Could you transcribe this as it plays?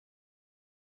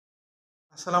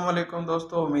अस्सलाम वालेकुम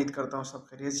दोस्तों, उम्मीद करता हूँ सब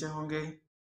खैरियत से होंगे।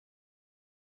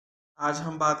 आज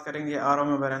हम बात करेंगे आरओ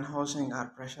मेम्ब्रेन हाउसिंग और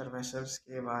प्रेशर वेसल्स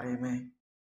के बारे में।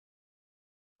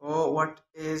 So, what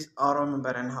is RO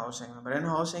membrane housing? Membrane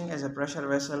housing is a pressure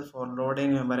vessel for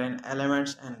loading membrane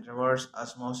elements and reverse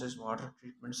osmosis water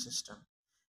treatment system.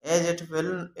 As it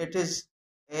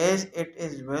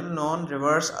is well known,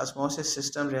 reverse osmosis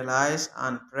system relies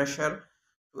on pressure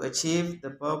to achieve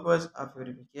the purpose of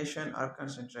purification or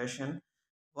concentration,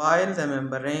 while the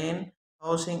membrane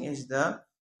housing is the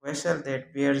vessel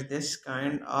that bears this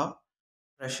kind of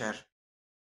pressure.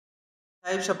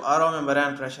 Types of RO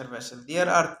membrane pressure vessel. There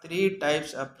are three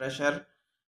types of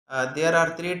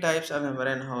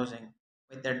membrane housing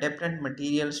with the different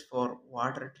materials for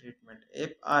water treatment.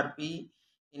 FRP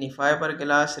in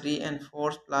fiberglass,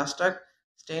 reinforced plastic,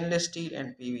 stainless steel,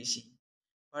 and PVC.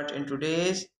 But in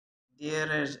today's there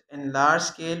is in large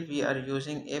scale we are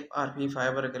using FRP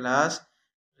fiberglass,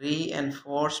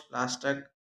 reinforced plastic.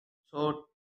 So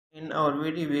in our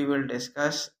video we will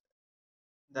discuss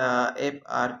the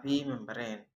FRP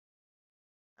membrane.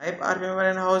 High-power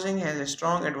membrane housing has a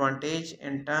strong advantage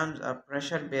in terms of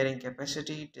pressure bearing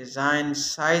capacity, design,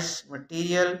 size,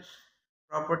 material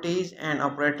properties, and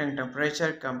operating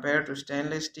temperature compared to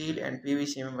stainless steel and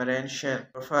PVC membrane shell.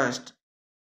 First,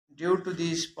 due to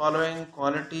these following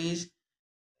qualities,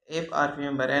 FRP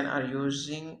membrane are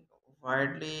using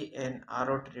widely in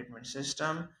RO treatment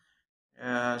system.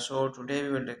 So today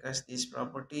we will discuss these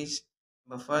properties.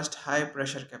 The first, high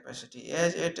pressure capacity.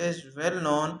 As it is well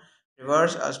known,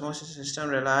 reverse osmosis system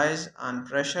relies on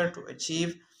pressure to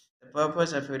achieve the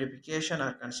purpose of purification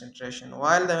or concentration,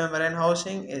 while the membrane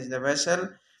housing is the vessel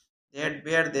that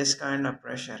bear this kind of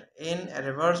pressure. In a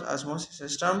reverse osmosis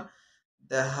system,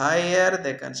 the higher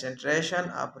the concentration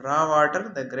of raw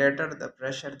water, the greater the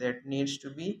pressure that needs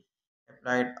to be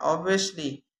applied.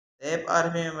 Obviously, the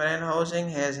FRP membrane housing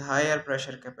has higher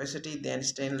pressure capacity than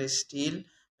stainless steel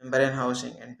membrane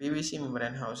housing and PVC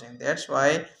membrane housing. That's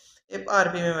why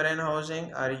FRP membrane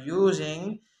housing are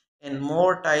using in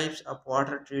more types of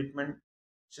water treatment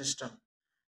system.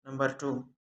 Number two,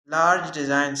 large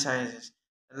design sizes.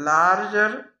 The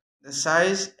larger the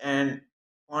size and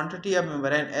quantity of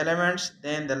membrane elements,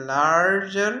 then the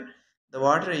larger the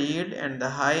water yield and the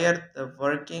higher the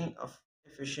working of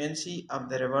efficiency of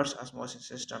the reverse osmosis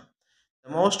system.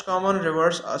 The most common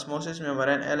reverse osmosis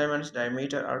membrane elements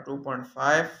diameter are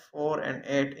 2.5, 4, and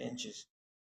 8 inches.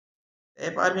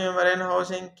 The FRP membrane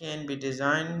housing can be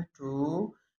designed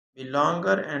to be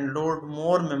longer and load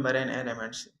more membrane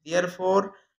elements.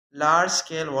 Therefore,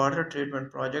 large-scale water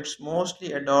treatment projects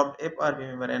mostly adopt FRP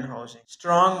membrane housing.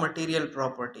 Strong material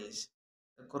properties.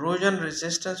 The corrosion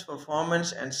resistance,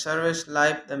 performance, and service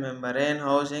life of the membrane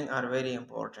housing are very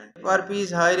important. FRP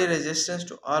is highly resistant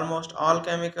to almost all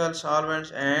chemical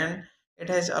solvents and it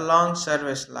has a long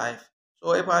service life. So,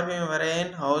 FRP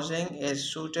membrane housing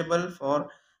is suitable for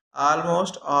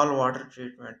almost all water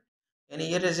treatment, यानी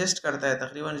ये resist करता है,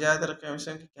 तकरीबन ज़्यादातर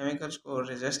किस्म के chemicals को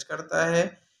resist करता है,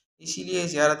 इसीलिए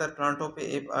ज़्यादातर प्लांटों पे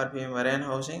FRP मरीन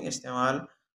हाउसिंग इस्तेमाल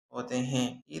होते हैं।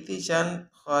 ये थी चंद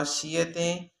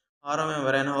खासियतें आर ओ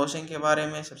मरीन हाउसिंग के बारे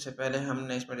में। सबसे पहले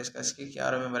हमने इसमें डिस्कस की कि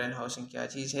आर ओ मरीन हाउसिंग क्या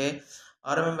चीज़ है।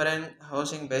 R O marine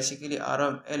housing basically R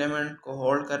O element को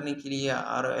होल्ड करने के लिए,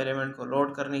 आर ओ एलिमेंट को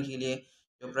लोड करने के लिए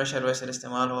जो प्रेशर वेसल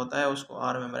इस्तेमाल होता है उसको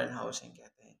आर ओ मरीन हाउसिंग कहते हैं।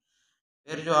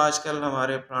 फिर जो आजकल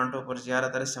हमारे प्लांटों पर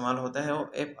ज़्यादातर इस्तेमाल होता है वो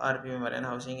FRP मेम्ब्रेन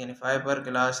हाउसिंग यानी fibre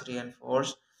glass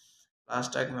reinforced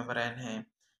plastic membrane है।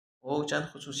 वो चंद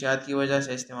खसूसियात की वजह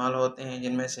से इस्तेमाल होते हैं,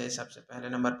 जिनमें से सबसे पहले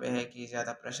नंबर पे है कि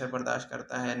ज़्यादा प्रेशर बर्दाश्त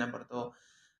करता है। नंबर दो,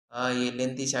 ये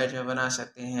लेंथी साइज में बना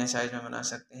सकते हैं, साइज में बना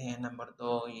सकते हैं। नंबर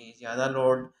दो, ये ज़्यादा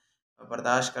लोड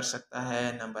बर्दाश्त कर सकता है।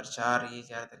 नंबर चार, ये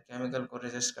ज़्यादातर केमिकल को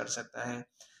रेजिस्ट कर सकता है।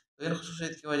 तो इन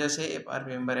खसूसियत की वजह से FRP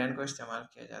मेम्ब्रेन को इस्तेमाल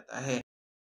किया जाता है।